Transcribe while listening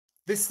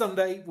This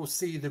Sunday, we'll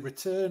see the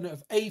return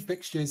of A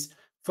fixtures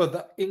for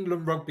the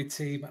England rugby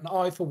team, and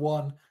I, for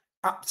one,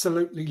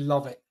 absolutely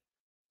love it.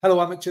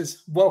 Hello,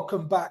 amateurs.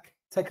 Welcome back.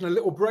 Taking a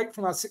little break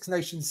from our Six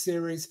Nations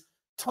series.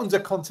 Tons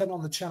of content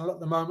on the channel at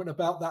the moment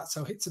about that,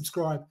 so hit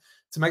subscribe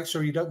to make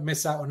sure you don't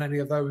miss out on any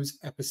of those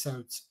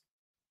episodes.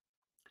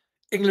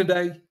 England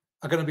A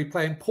are going to be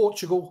playing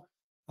Portugal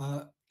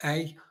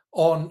A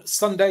on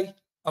Sunday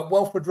at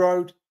Welford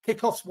Road.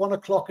 Kickoff's 1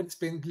 o'clock and it's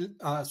being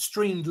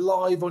streamed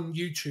live on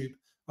YouTube.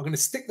 I'm going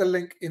to stick the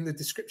link in the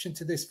description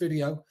to this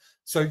video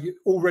so you're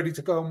all ready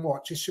to go and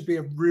watch. It should be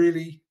a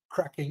really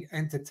cracking,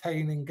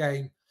 entertaining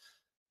game.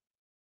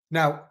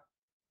 Now,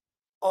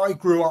 I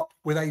grew up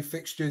with A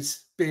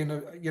fixtures being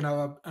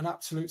an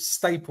absolute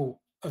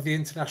staple of the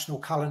international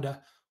calendar.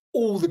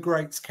 All the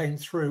greats came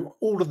through.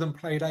 All of them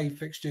played A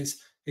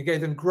fixtures. It gave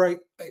them great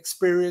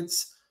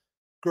experience,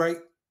 great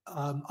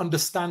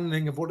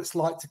understanding of what it's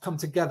like to come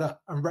together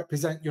and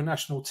represent your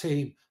national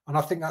team. And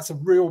I think that's a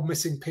real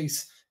missing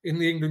piece in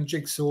the England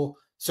jigsaw.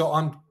 So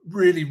I'm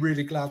really,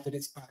 really glad that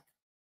it's back.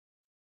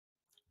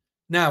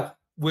 Now,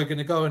 we're going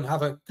to go and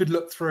have a good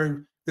look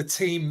through the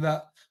team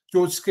that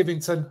George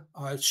Skivington,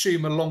 I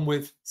assume, along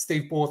with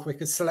Steve Borthwick,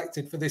 has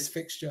selected for this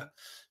fixture.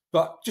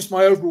 But just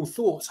my overall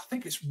thoughts, I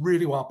think it's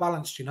really well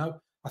balanced,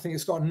 I think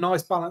it's got a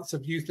nice balance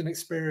of youth and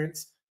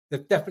experience.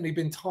 There've definitely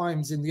been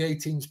times in the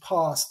 18s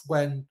past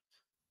when,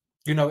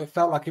 it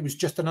felt like it was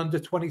just an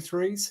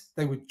under-23s.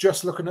 They were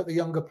just looking at the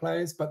younger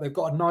players, but they've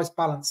got a nice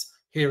balance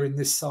here in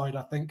this side,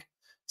 I think.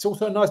 It's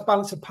also a nice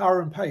balance of power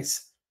and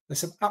pace. There's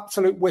some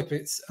absolute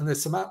whippets and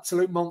there's some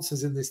absolute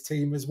monsters in this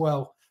team as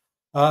well.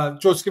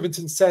 George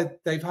Skivington said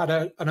they've had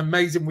an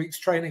amazing week's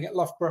training at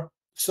Loughborough,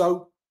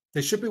 so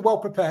they should be well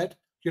prepared.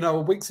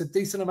 A week's a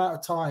decent amount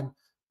of time,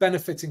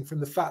 benefiting from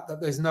the fact that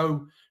there's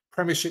no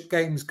Premiership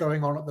games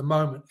going on at the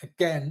moment.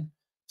 Again,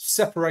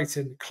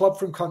 separating club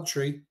from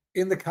country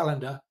in the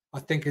calendar, I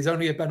think,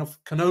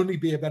 can only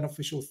be a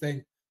beneficial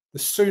thing. The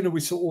sooner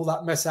we sort all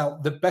that mess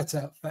out, the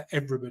better for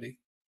everybody.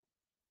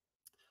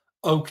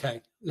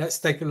 Okay, let's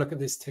take a look at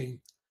this team.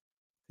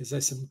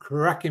 There's some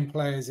cracking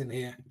players in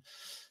here.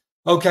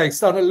 Okay,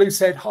 starting at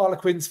loosehead,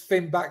 Harlequins,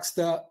 Finn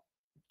Baxter.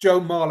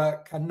 Joe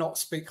Marler cannot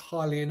speak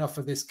highly enough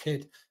of this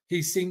kid.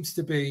 He seems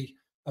to be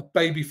a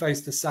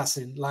baby-faced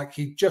assassin. Like,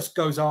 he just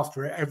goes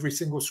after it every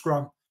single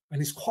scrum.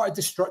 And he's quite a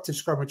destructive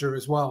scrummager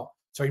as well.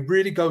 So he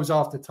really goes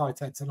after tight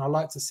heads, and I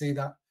like to see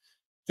that.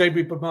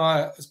 JB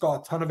Bamaya has got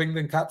a ton of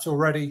England caps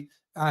already,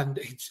 and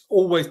he's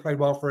always played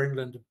well for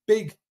England.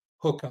 Big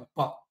hooker,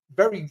 but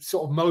very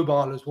sort of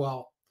mobile as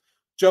well.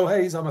 Joe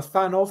Hayes, I'm a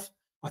fan of.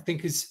 I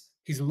think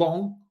he's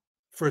long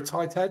for a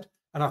tight head,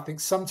 and I think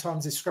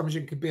sometimes his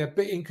scrummaging can be a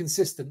bit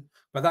inconsistent,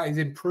 but that is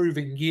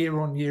improving year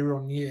on year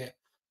on year.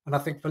 And I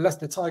think for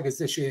Leicester Tigers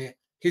this year,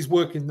 his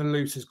work in the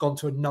loose has gone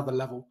to another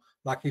level.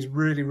 Like, he's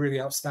really,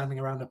 really outstanding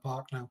around the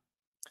park now.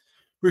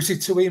 Rusi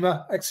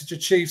Tuima, Exeter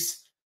Chiefs,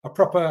 a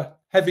proper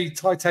heavy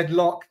tight head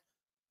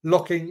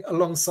locking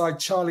alongside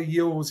Charlie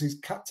Ewells, who's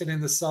captain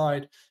in the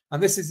side.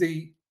 And this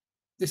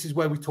is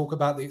where we talk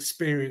about the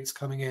experience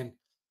coming in.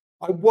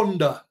 I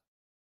wonder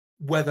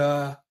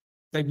whether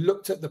they've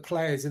looked at the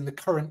players in the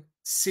current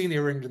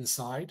senior England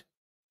side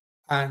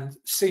and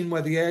seen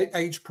where the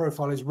age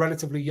profile is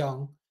relatively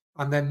young,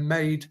 and then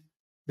made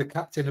the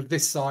captain of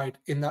this side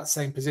in that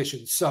same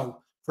position. So,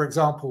 for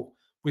example,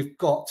 we've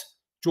got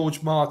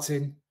George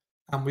Martin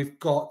and we've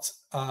got,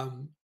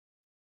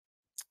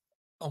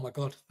 oh my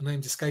God, the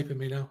name's escaping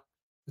me now.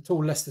 The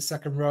tall Leicester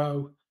second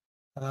row.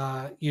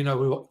 You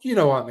know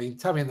what I mean.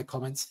 Tell me in the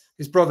comments.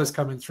 His brother's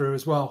coming through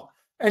as well.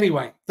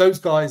 Anyway, those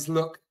guys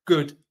look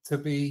good to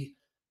be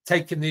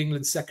taking the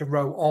England second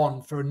row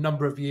on for a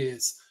number of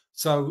years.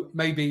 So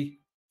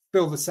maybe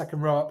fill the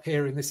second row up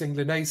here in this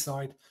England A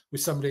side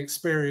with somebody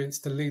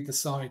experienced to lead the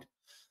side.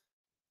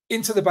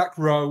 Into the back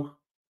row,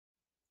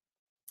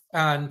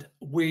 and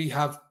we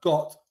have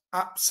got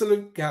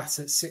absolute gas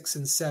at 6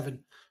 and 7.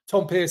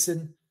 Tom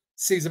Pearson,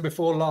 season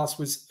before last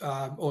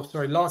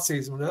last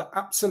season was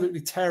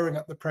absolutely tearing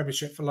up the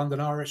Premiership for London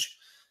Irish,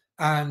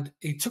 and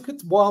he took a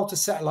while to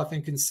settle, I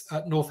think,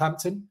 at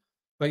Northampton,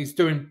 but he's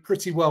doing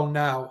pretty well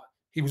now.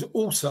 He was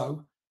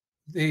also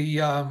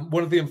the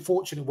one of the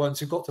unfortunate ones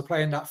who got to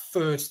play in that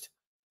first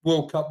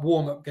World Cup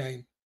warm-up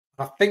game.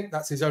 I think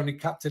that's his only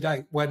cap to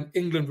date, when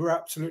England were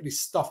absolutely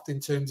stuffed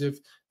in terms of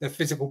their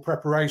physical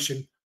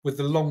preparation with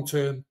the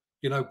long-term,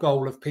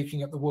 goal of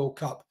peaking at the World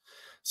Cup.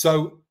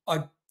 So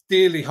I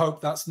dearly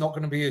hope that's not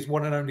going to be his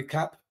one and only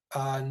cap,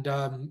 and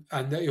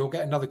that he'll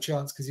get another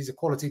chance because he's a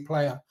quality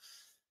player.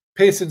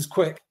 Pearson's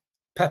quick.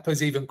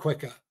 Pepper's even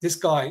quicker. This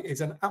guy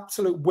is an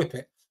absolute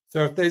whippet.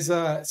 So if there's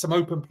some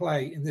open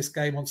play in this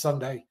game on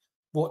Sunday,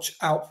 watch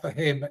out for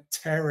him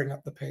tearing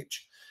up the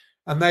pitch.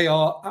 And they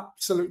are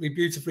absolutely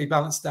beautifully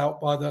balanced out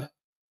by the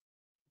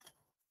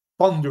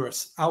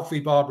thunderous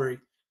Alfie Barbary.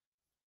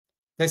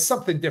 There's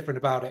something different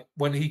about it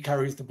when he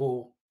carries the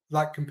ball,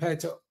 like compared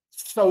to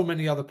so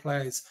many other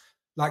players.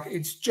 Like,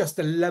 it's just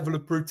a level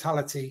of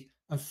brutality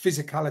and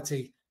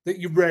physicality that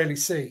you rarely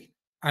see.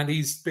 And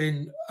he's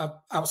been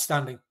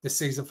outstanding this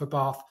season for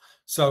Bath.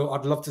 So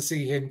I'd love to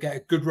see him get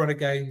a good run of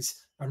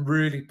games and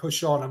really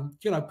push on and,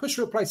 you know, push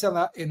for a place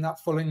in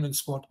that full England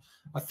squad.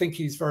 I think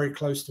he's very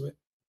close to it.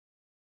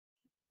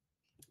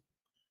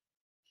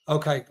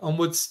 Okay,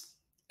 onwards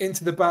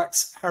into the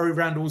backs. Harry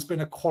Randall's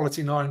been a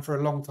quality 9 for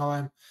a long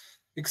time.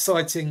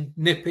 Exciting,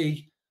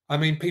 nippy. I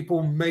mean,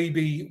 people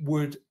maybe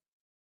would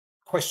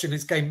question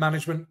his game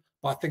management,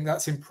 but I think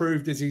that's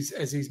improved as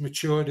he's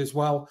matured as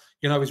well.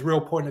 You know, his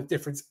real point of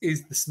difference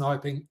is the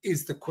sniping,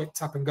 is the quick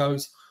tap and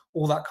goes,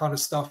 all that kind of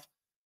stuff.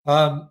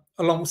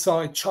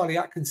 Alongside Charlie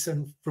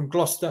Atkinson from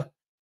Gloucester,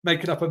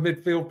 making up a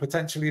midfield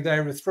potentially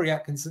there with 3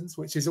 Atkinsons,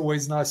 which is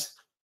always nice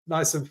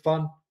and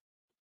fun.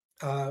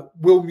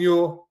 Will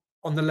Muir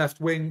on the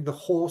left wing, the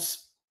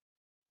horse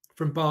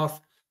from Bath.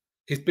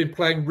 He's been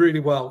playing really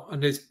well,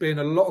 and there's been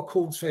a lot of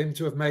calls for him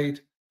to have made,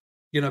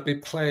 you know,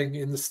 been playing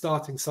in the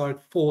starting side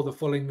for the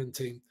full England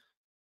team.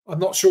 I'm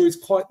not sure he's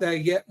quite there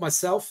yet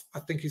myself. I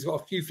think he's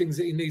got a few things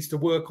that he needs to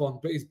work on,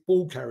 but his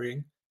ball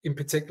carrying in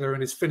particular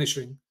and his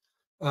finishing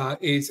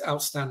is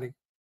outstanding.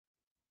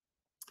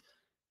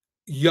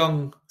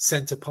 Young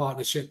centre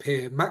partnership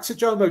here. Max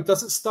Ajomo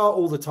doesn't start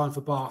all the time for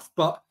Bath,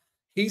 but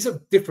he's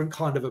a different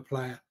kind of a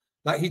player.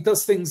 Like, he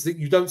does things that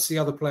you don't see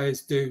other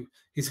players do.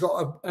 He's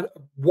got a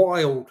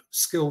wild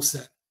skill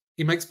set.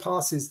 He makes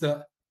passes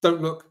that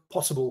don't look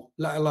possible,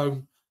 let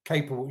alone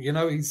capable. You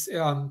know, he's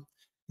a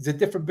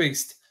different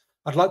beast.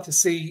 I'd like to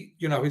see,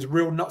 you know, his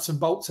real nuts and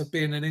bolts of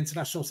being an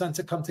international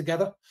centre come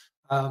together.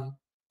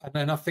 And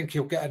then I think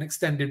he'll get an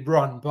extended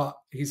run, but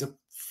he's a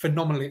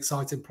phenomenally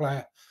exciting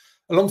player.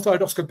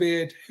 Alongside Oscar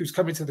Beard, who's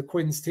coming to the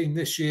Quins team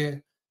this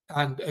year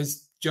and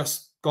has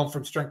just gone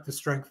from strength to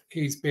strength.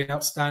 He's been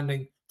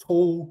outstanding,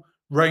 tall,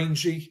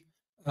 rangy,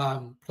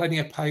 plenty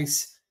of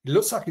pace. He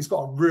looks like he's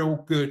got a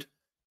real good,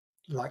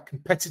 like,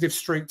 competitive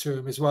streak to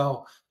him as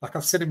well. Like,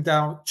 I've seen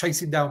him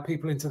chasing down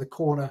people into the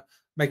corner,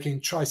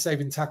 making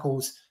try-saving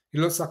tackles. He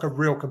looks like a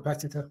real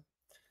competitor.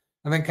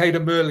 And then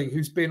Caden Murley,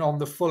 who's been on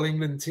the full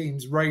England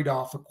team's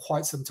radar for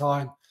quite some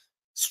time.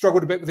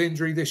 Struggled a bit with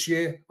injury this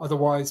year.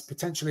 Otherwise,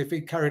 potentially, if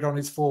he carried on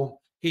his form,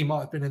 he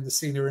might have been in the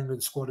senior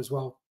England squad as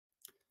well.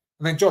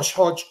 And then Josh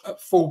Hodge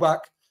at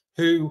fullback,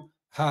 who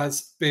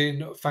has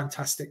been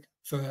fantastic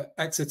for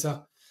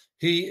Exeter.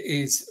 He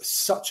is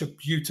such a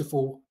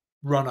beautiful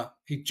runner.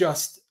 He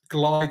just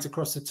glides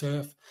across the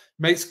turf,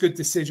 makes good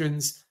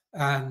decisions,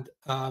 and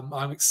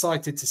I'm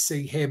excited to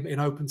see him in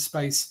open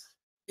space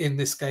in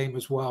this game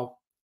as well.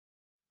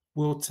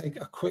 We'll take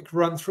a quick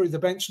run through the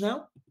bench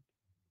now.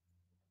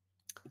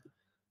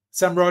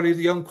 Sam Riley,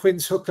 the young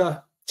Quins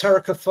hooker.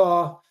 Tarek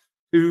Afar,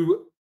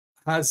 who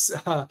has,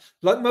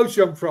 like most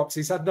young props,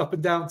 he's had an up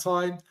and down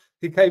time.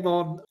 He came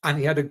on and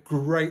he had a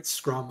great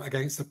scrum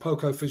against the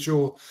Poco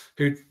Fajor,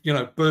 who, you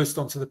know, burst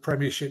onto the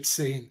Premiership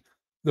scene.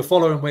 The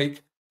following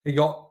week, he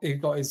got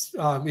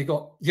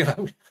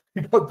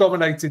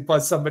dominated by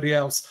somebody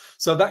else.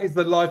 So that is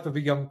the life of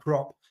a young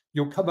prop.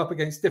 You'll come up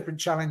against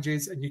different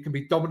challenges and you can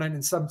be dominant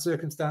in some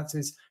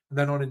circumstances, and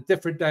then on a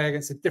different day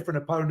against a different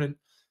opponent,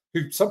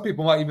 who some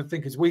people might even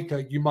think is weaker,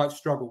 you might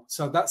struggle.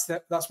 So that's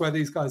where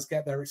these guys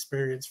get their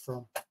experience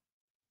from.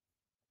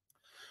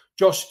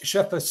 Josh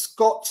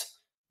Sheffer-Scott,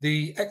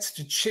 the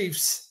Exeter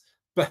Chiefs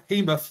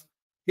behemoth.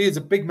 He is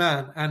a big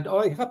man, and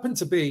I happened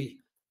to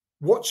be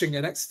watching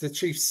an Exeter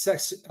Chiefs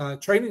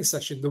training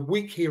session the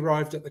week he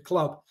arrived at the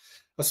club.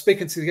 I was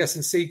speaking to the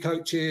S&C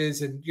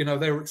coaches, and, you know,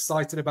 they were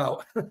excited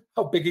about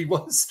how big he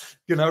was,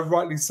 you know,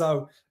 rightly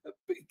so.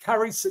 He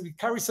carries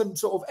some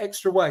sort of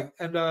extra weight,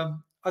 and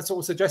I sort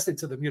of suggested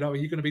to them, you know, are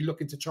you going to be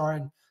looking to try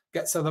and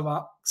get some of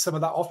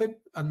that off him?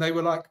 And they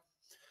were like,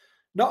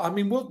 no, I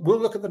mean, we'll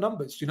look at the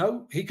numbers. You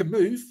know, he can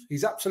move.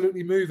 He's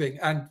absolutely moving.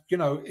 And, you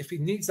know, if he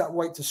needs that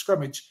weight to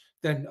scrummage,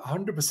 then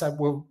 100%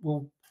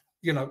 we'll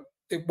you know,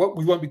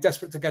 we won't be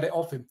desperate to get it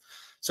off him.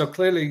 So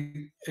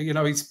clearly, you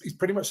know, he's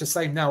pretty much the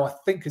same now, I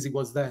think, as he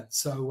was then.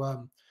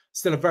 So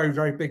still a very,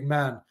 very big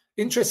man.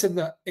 Interesting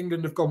that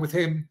England have gone with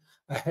him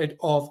ahead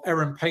of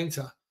Aaron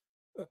Painter,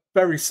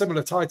 very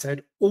similar tight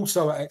head,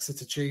 also at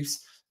Exeter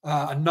Chiefs.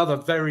 Another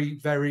very,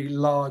 very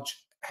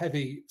large,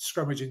 heavy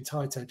scrummaging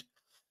tight head.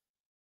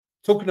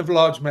 Talking of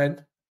large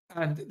men,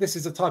 and this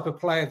is a type of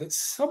player that's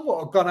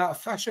somewhat gone out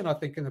of fashion, I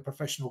think, in the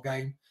professional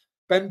game.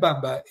 Ben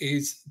Bamba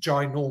is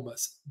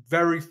ginormous,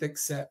 very thick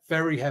set,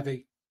 very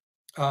heavy,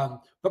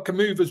 but can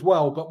move as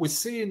well. But we're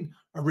seeing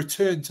a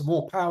return to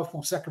more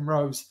powerful second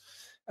rows,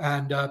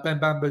 and Ben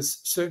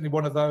Bamba's certainly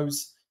one of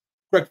those.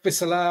 Greg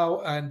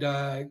Fisselau and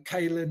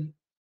Caelan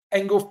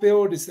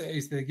Englefield is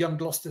the young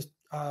Gloucester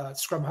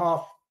scrum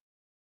half.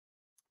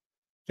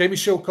 Jamie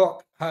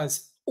Shilcock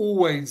has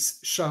always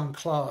shown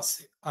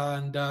class,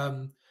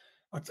 and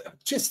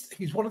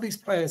he's one of these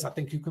players, I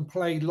think, who can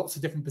play lots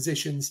of different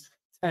positions,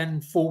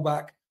 10,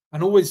 fullback,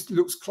 and always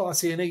looks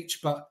classy in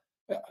each. But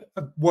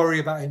I worry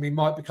about him. He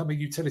might become a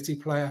utility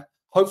player.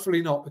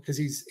 Hopefully not, because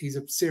he's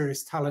a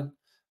serious talent.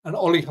 And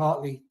Ollie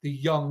Hartley, the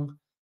young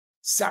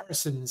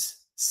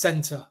Saracens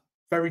centre,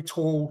 very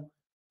tall,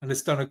 and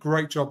has done a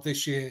great job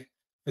this year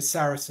for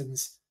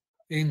Saracens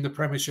in the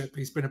Premiership.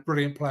 He's been a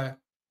brilliant player.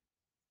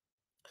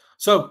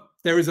 So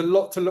there is a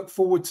lot to look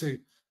forward to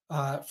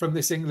from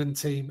this England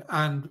team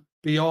and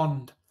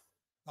beyond.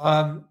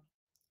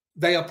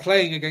 They are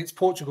playing against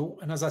Portugal,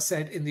 and as I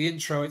said in the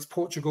intro, it's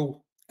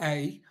Portugal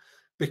A,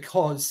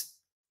 because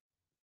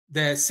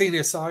their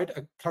senior side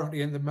are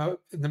currently in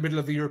the middle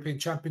of the European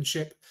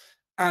Championship,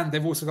 and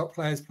they've also got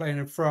players playing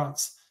in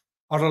France.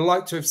 I'd have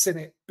liked to have seen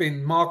it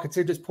been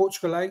marketed as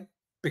Portugal A,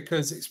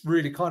 because it's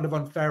really kind of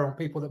unfair on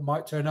people that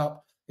might turn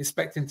up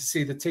expecting to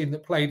see the team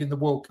that played in the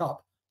World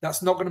Cup.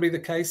 That's not going to be the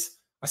case.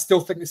 I still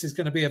think this is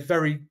going to be a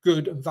very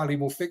good and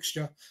valuable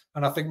fixture,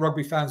 and I think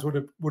rugby fans would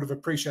have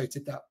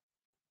appreciated that.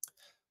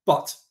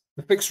 But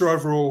the fixture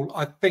overall,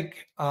 I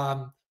think,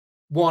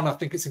 one, I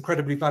think it's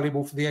incredibly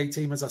valuable for the A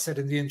team, as I said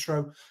in the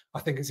intro. I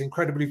think it's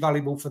incredibly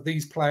valuable for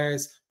these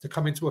players to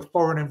come into a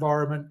foreign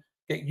environment,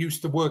 get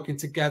used to working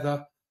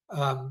together,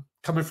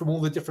 coming from all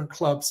the different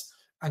clubs,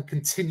 and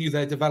continue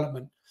their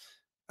development.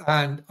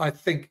 And I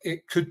think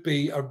it could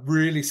be a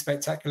really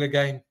spectacular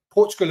game.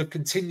 Portugal have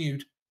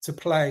continued to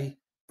play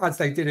as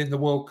they did in the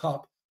World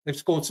Cup. They've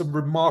scored some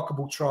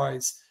remarkable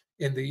tries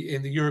in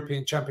the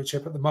European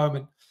Championship at the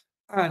moment.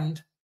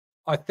 And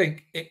I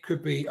think it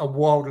could be a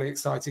wildly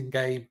exciting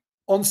game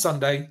on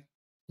Sunday,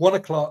 1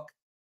 o'clock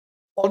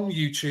on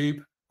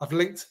YouTube. I've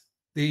linked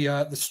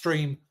the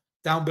stream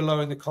down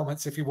below in the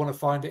comments if you want to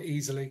find it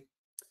easily.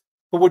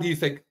 But what do you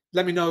think?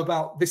 Let me know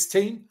about this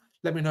team.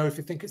 Let me know if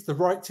you think it's the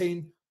right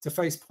team to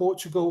face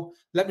Portugal.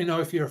 Let me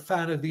know if you're a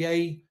fan of the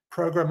A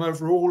program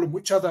overall, and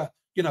which other,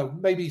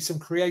 maybe some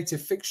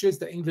creative fixtures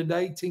that England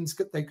A teams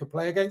they could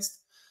play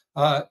against.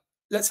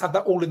 Let's have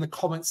that all in the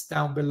comments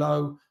down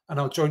below, and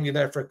I'll join you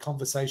there for a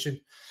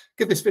conversation.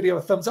 Give this video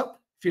a thumbs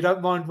up if you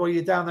don't mind while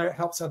you're down there. It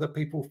helps other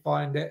people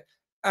find it.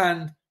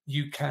 And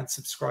you can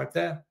subscribe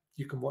there.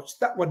 You can watch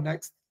that one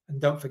next.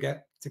 And don't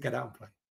forget to get out and play.